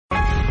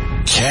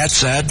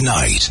Cats at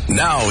Night.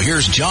 Now,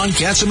 here's John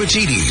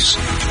Catsimatidis.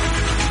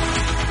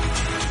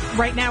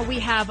 Right now we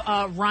have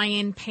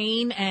Ryan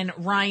Payne, and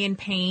Ryan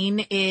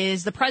Payne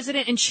is the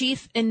President and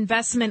Chief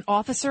Investment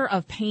Officer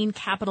of Payne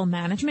Capital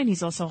Management.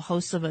 He's also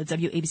host of a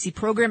WABC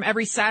program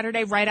every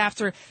Saturday right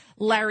after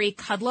Larry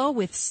Kudlow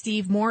with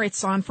Steve Moore.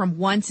 It's on from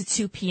 1 to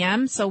 2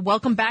 p.m. So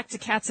welcome back to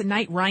Cats at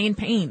Night, Ryan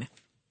Payne.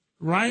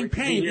 Ryan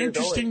Payne,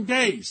 interesting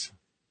days.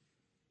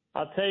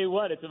 I'll tell you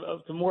what, it's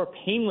a more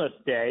painless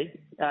day,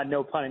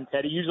 no pun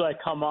intended. Usually I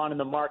come on and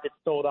the market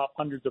sold off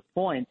hundreds of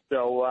points,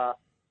 so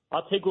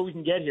I'll take what we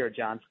can get here,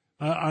 John.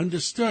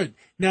 Understood.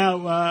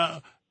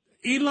 Now,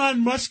 Elon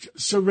Musk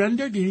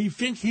surrendered. Did he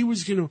think he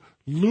was going to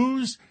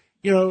lose?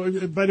 You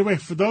know, by the way,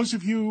 for those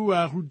of you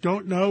who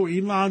don't know,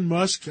 Elon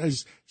Musk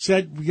has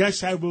said,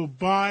 yes, I will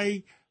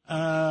buy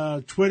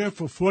Twitter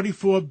for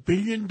 $44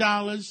 billion.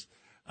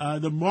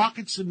 The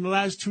markets in the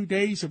last 2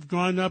 days have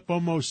gone up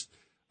almost,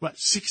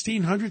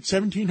 1,600,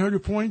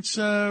 1,700 points,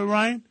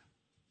 Ryan?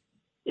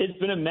 It's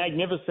been a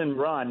magnificent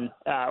run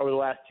over the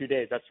last 2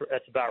 days. That's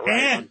about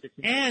right.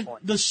 And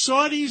the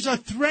Saudis are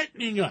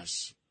threatening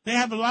us. They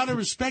have a lot of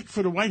respect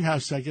for the White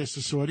House, I guess,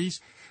 the Saudis.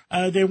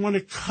 They want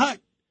to cut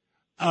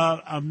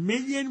 1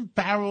 million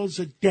barrels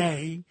a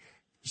day,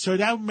 so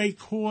that may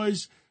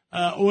cause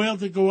oil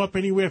to go up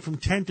anywhere from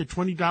 $10 to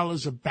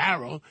 $20 a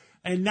barrel.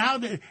 And now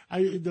the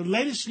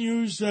latest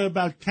news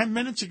about 10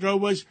 minutes ago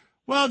was,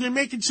 well, they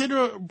may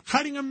consider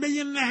cutting 1.5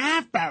 million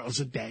barrels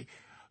a day.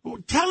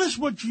 Tell us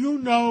what you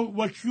know,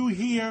 what you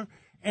hear,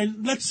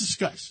 and let's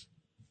discuss.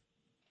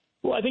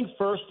 Well, I think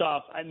first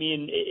off, I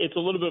mean, it's a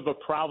little bit of a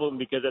problem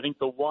because I think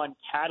the one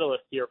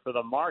catalyst here for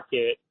the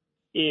market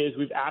is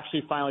we've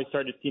actually finally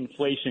started to see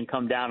inflation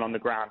come down on the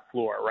ground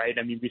floor, right?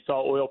 I mean, we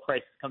saw oil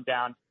prices come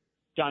down.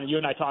 John, you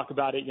and I talk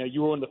about it. You know,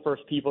 you were one of the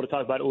first people to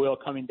talk about oil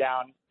coming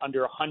down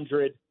under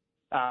 100.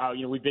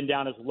 You know, we've been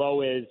down as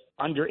low as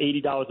under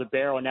 $80 a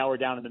barrel, and now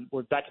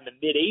we're back in the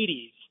mid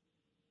 80s.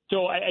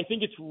 So I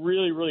think it's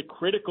really, really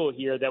critical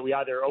here that we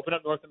either open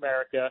up North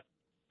America,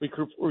 we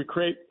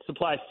create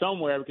supply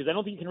somewhere, because I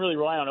don't think you can really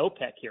rely on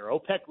OPEC here.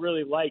 OPEC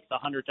really likes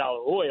 $100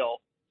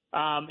 oil,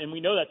 and we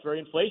know that's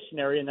very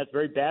inflationary, and that's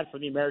very bad for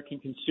the American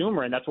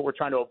consumer, and that's what we're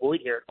trying to avoid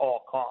here at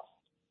all costs.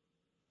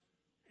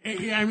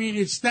 I mean,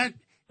 it's that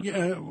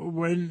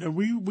when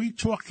we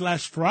talked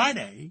last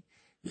Friday,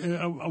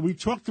 we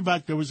talked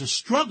about there was a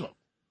struggle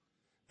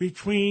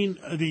between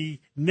the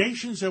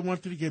nations that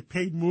wanted to get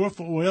paid more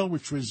for oil,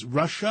 which was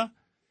Russia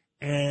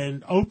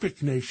and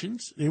OPEC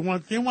nations. They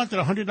wanted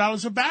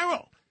 $100 a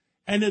barrel.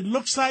 And it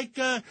looks like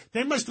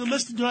they must have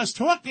listened to us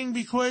talking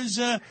because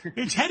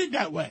it's headed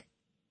that way.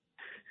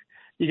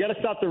 You got to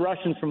stop the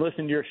Russians from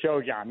listening to your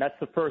show, John. That's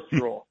the first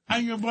rule.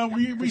 Well,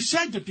 we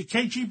said that the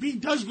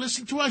KGB does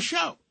listen to our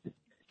show.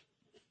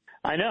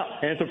 I know,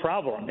 and it's a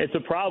problem. It's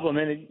a problem.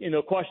 And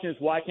the question is,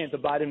 why can't the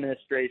Biden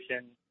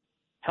administration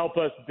help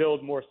us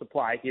build more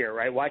supply here,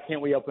 right? Why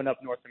can't we open up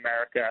North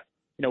America?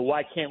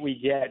 Why can't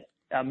we get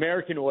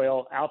American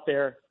oil out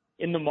there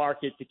in the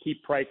market to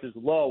keep prices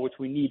low, which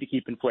we need to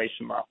keep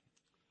inflation low?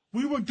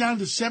 We were down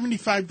to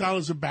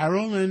 $75 a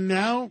barrel, and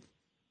now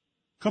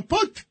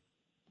kaput.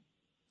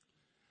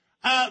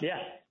 Yeah.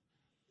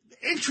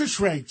 Interest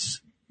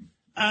rates.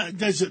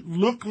 Does it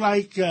look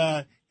like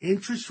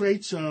interest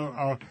rates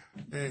are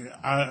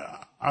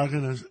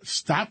going to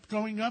stop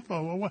going up,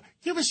 or what?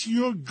 Give us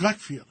your gut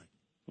feeling.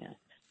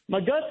 My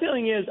gut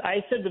feeling is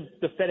I said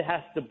the Fed has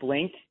to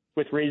blink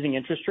with raising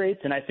interest rates,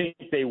 and I think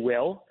they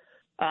will.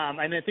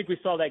 And I think we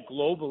saw that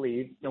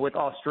globally with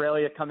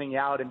Australia coming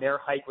out, and their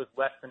hike was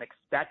less than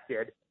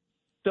expected.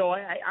 So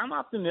I'm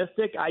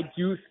optimistic. I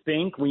do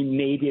think we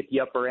may be at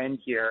the upper end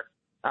here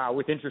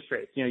with interest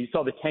rates. You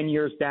saw the 10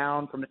 years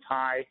down from its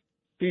high,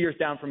 2 years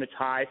down from its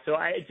high. So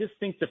I just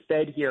think the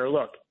Fed here,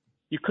 look,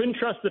 you couldn't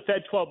trust the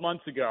Fed 12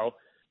 months ago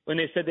when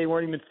they said they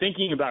weren't even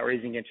thinking about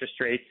raising interest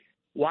rates.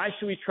 Why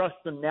should we trust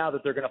them now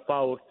that they're going to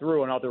follow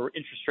through on all their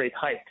interest rate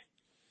hikes?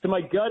 So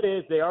my gut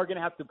is they are going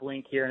to have to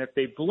blink here. And if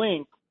they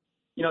blink,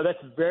 that's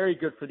very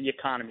good for the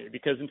economy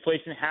because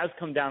inflation has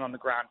come down on the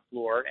ground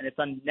floor and it's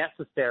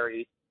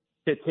unnecessary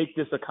to take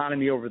this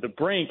economy over the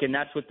brink. And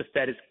that's what the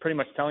Fed is pretty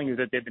much telling you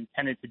that they've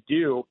intended to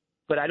do.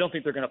 But I don't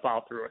think they're going to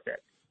follow through with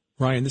it.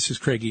 Ryan, this is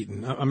Craig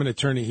Eaton. I'm an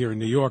attorney here in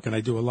New York, and I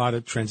do a lot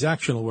of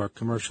transactional work,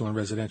 commercial and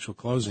residential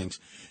closings.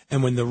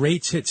 And when the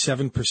rates hit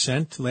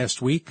 7%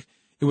 last week,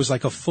 it was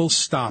like a full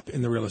stop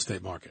in the real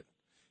estate market.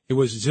 It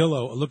was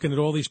Zillow. Looking at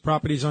all these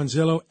properties on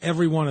Zillow,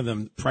 every one of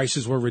them,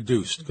 prices were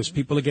reduced because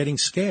people are getting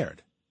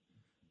scared.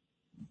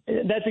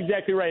 That's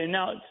exactly right. And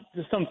now,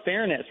 to some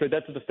fairness, right,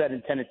 that's what the Fed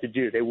intended to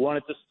do. They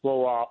wanted to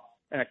slow off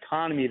an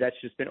economy that's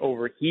just been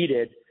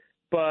overheated.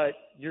 But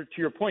to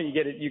your point,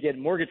 you get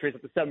mortgage rates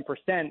up to 7%,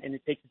 and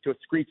it takes it to a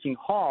screeching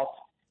halt.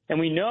 And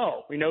we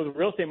know the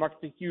real estate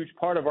market's a huge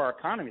part of our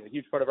economy, a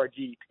huge part of our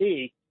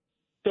GDP.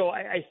 So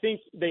I think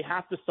they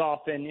have to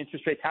soften.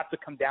 Interest rates have to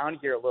come down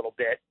here a little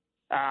bit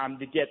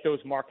to get those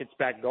markets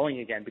back going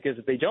again. Because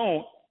if they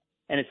don't,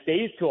 and it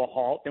stays to a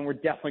halt, then we're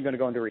definitely going to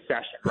go into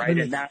recession, right?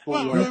 And that's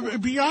what we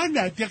want. Beyond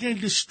that, they're going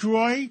to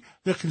destroy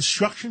the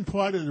construction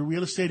part of the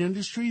real estate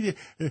industry,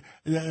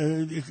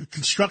 the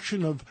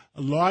construction of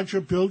larger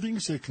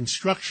buildings, the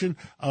construction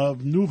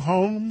of new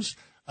homes.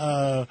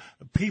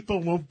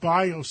 People won't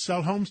buy or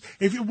sell homes.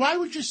 Why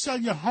would you sell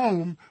your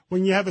home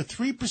when you have a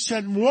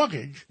 3%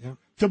 mortgage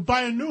to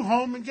buy a new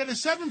home and get a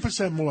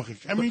 7%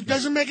 mortgage? I mean, it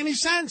doesn't make any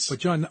sense. But,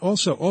 John,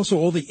 also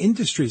all the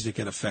industries that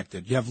get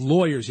affected. You have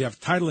lawyers, you have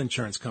title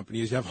insurance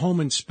companies, you have home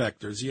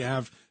inspectors, you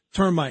have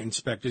termite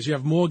inspectors, you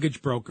have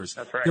mortgage brokers.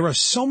 That's right. There are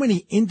so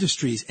many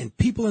industries and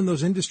people in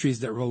those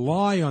industries that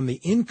rely on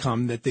the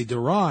income that they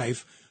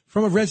derive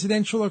from a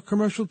residential or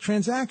commercial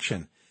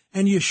transaction.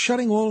 And you're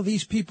shutting all of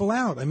these people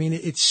out. I mean,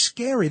 it's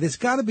scary. There's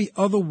got to be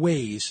other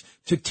ways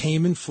to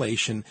tame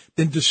inflation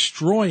than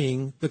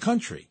destroying the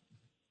country.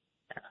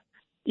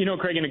 You know,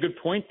 Craig, and a good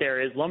point there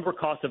is lumber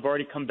costs have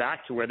already come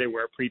back to where they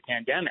were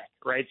pre-pandemic,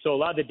 right? So a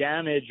lot of the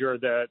damage or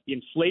the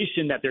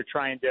inflation that they're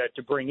trying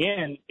to bring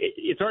in,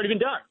 it's already been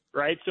done,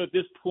 right? So at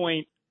this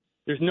point,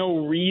 there's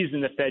no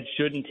reason the Fed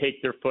shouldn't take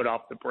their foot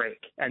off the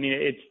brake. I mean,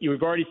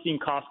 we've already seen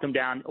costs come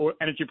down.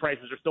 Energy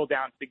prices are still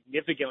down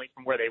significantly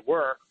from where they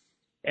were.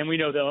 And we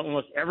know that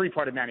almost every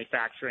part of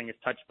manufacturing is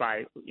touched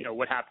by,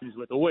 what happens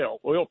with oil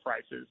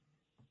prices.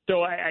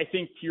 So I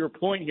think to your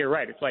point here,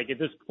 right, it's like at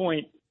this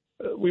point,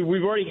 we've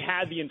already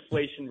had the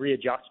inflation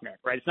readjustment,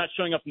 right? It's not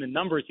showing up in the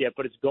numbers yet,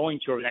 but it's going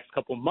to over the next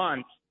couple of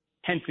months.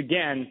 Hence,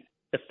 again,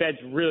 the Fed's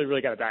really,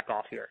 really got to back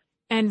off here.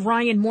 And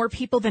Ryan, more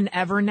people than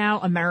ever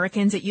now,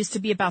 Americans. It used to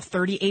be about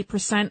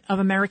 38% of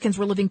Americans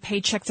were living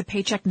paycheck to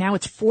paycheck. Now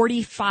it's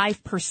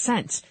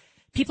 45%.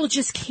 People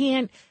just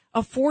can't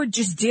afford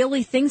just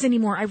daily things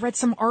anymore. I read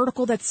some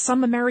article that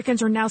some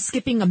Americans are now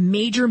skipping a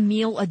major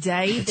meal a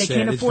day. They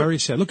can't afford. It's very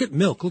sad. Look at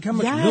milk. Look how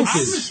much milk is. I'm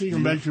missing a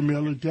major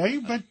meal a day,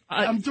 but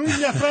I'm doing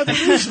that for other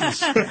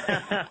reasons.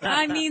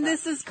 I mean,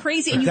 this is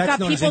crazy. And you've got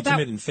people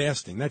intermittent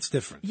fasting. That's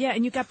different. Yeah,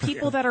 and you've got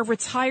people that are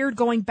retired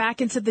going back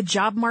into the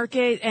job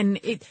market. And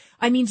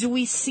do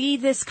we see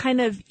this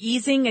kind of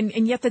easing?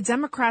 And yet the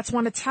Democrats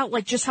want to tout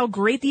like just how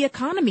great the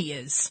economy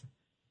is.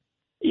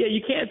 Yeah,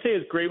 you can't say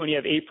it's great when you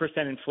have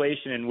 8%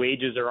 inflation and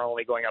wages are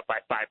only going up by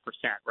 5%,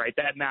 right?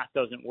 That math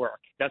doesn't work.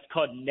 That's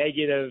called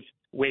negative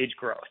wage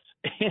growth.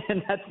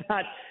 And that's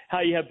not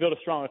how you have built a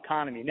strong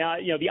economy. Now,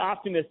 the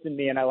optimist in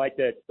me, and I like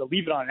to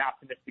leave it on an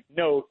optimistic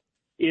note,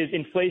 is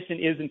inflation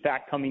is in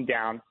fact coming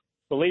down.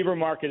 The labor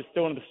market is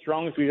still one of the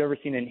strongest we've ever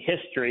seen in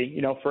history.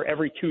 For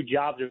every 2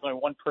 jobs, there's only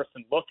 1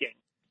 person looking.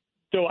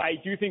 So I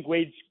do think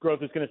wage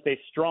growth is going to stay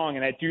strong.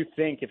 And I do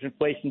think if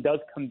inflation does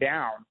come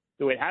down,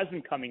 though it has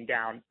been coming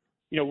down,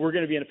 we're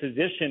going to be in a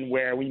position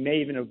where we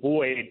may even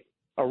avoid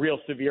a real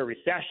severe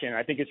recession.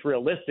 I think it's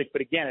realistic,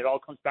 but again, it all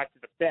comes back to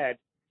the Fed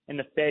and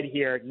the Fed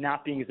here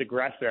not being as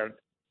aggressive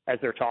as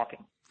they're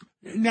talking.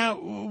 Now,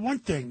 one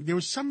thing, there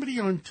was somebody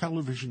on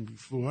television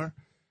before,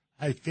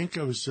 I think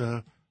it was,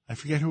 I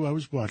forget who I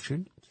was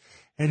watching,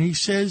 and he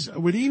says,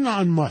 with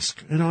Elon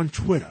Musk and on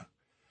Twitter,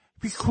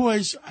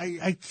 because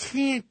I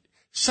can't,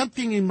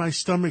 something in my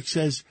stomach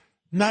says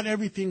not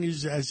everything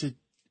is as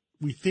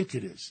we think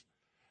it is.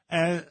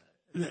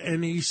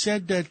 And he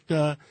said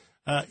that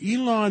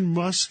Elon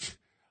Musk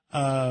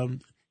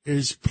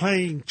is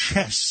playing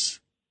chess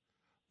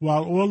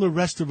while all the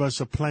rest of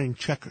us are playing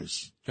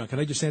checkers. John, can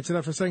I just answer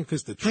that for a second?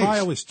 Because the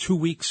trial is 2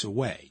 weeks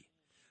away.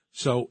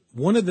 So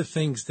one of the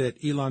things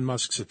that Elon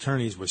Musk's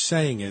attorneys were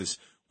saying is,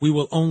 we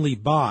will only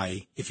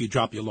buy if you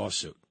drop your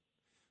lawsuit.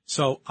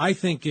 So I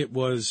think it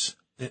was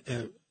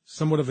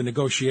somewhat of a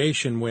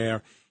negotiation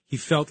where he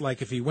felt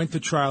like if he went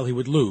to trial, he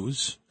would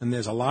lose, and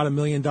there's a lot of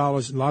millions of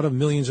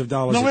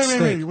dollars at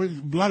stake. Wait,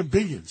 a lot of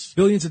billions.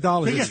 Billions of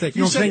dollars at stake.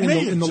 You know what I'm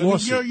saying? In the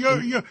lawsuit.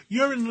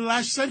 You're in the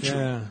last century.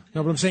 Yeah.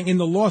 No, but I'm saying in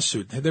the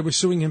lawsuit. They were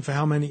suing him for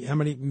how many,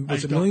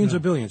 was it millions or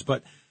billions?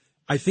 But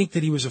I think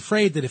that he was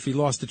afraid that if he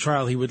lost the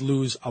trial, he would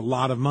lose a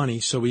lot of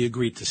money, so he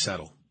agreed to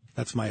settle.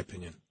 That's my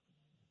opinion.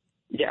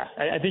 Yeah,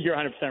 I think you're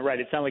 100% right.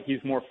 It sounded like he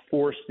was more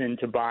forced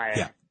into buying.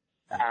 Yeah.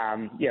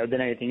 Than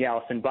anything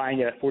else. And buying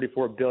it at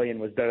 $44 billion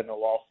was better than the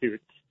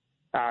lawsuits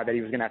that he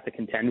was going to have to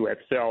contend with.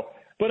 So,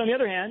 but on the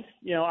other hand,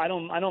 I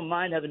don't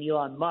mind having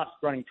Elon Musk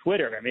running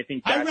Twitter. I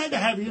think I'd rather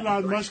have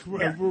Elon Musk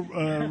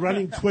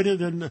running Twitter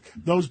than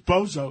those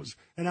bozos.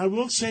 And I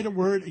will say the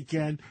word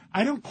again.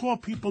 I don't call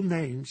people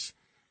names,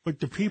 but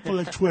the people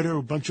at Twitter are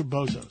a bunch of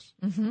bozos.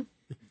 Mm-hmm.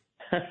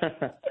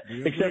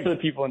 Except for the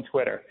people on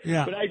Twitter.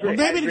 Yeah. But I agree. Well,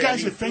 maybe the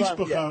guys at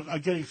Facebook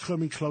are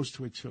coming close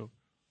to it too.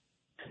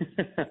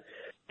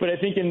 But I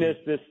think in this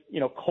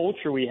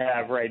culture we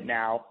have right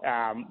now,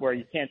 where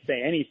you can't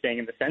say anything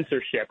in the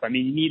censorship,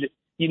 you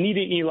need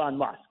an Elon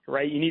Musk,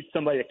 right? You need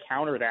somebody to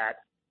counter that.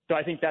 So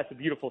I think that's a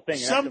beautiful thing.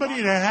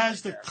 Somebody that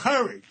has the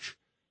courage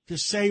to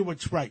say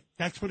what's right.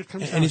 That's what it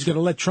comes down to. And he's going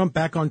to let Trump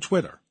back on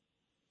Twitter.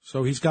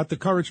 So he's got the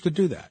courage to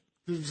do that.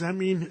 Does that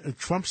mean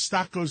Trump's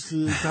stock goes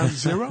down to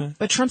zero?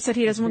 But Trump said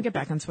he doesn't want to get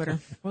back on Twitter.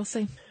 We'll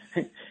see.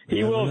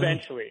 He will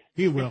eventually.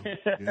 He will.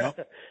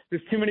 Yep.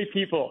 There's too many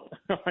people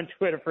on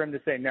Twitter for him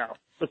to say no.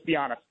 Let's be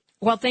honest.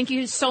 Well, thank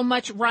you so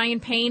much,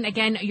 Ryan Payne.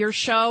 Again, your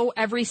show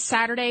every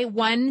Saturday,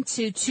 1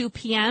 to 2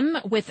 p.m.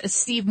 with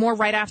Steve Moore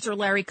right after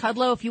Larry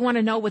Kudlow. If you want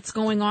to know what's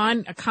going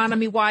on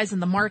economy-wise in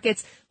the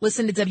markets,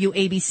 listen to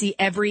WABC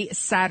every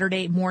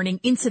Saturday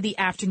morning into the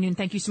afternoon.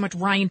 Thank you so much,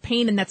 Ryan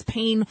Payne, and that's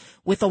Payne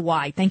with a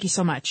Y. Thank you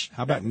so much.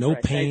 How about no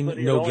pain,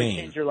 no gain?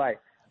 Change your life.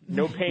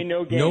 No pain,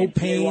 no gain. No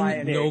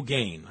pain, no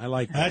gain. I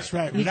like that. That's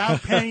right.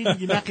 Without pain,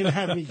 you're not going to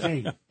have any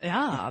gain.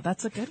 Yeah,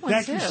 that's a good one,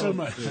 Thank too. you so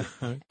much.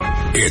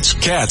 It's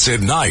Cats at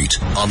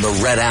Night on the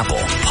Red Apple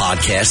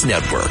Podcast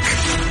Network.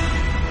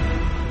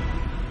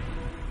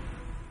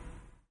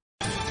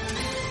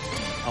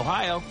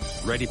 Ohio,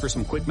 ready for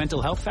some quick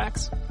mental health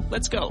facts?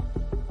 Let's go.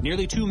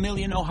 Nearly 2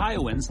 million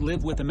Ohioans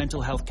live with a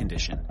mental health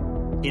condition.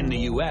 In the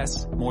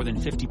U.S., more than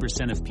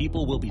 50% of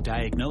people will be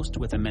diagnosed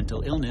with a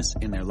mental illness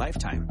in their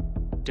lifetime.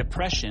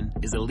 Depression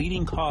is a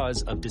leading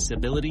cause of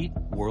disability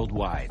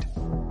worldwide.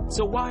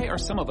 So why are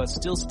some of us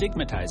still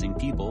stigmatizing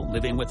people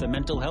living with a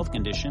mental health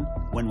condition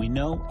when we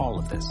know all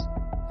of this?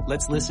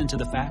 Let's listen to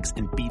the facts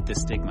and beat the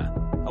stigma.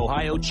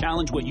 Ohio,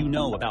 challenge what you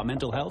know about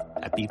mental health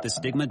at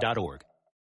beatthestigma.org.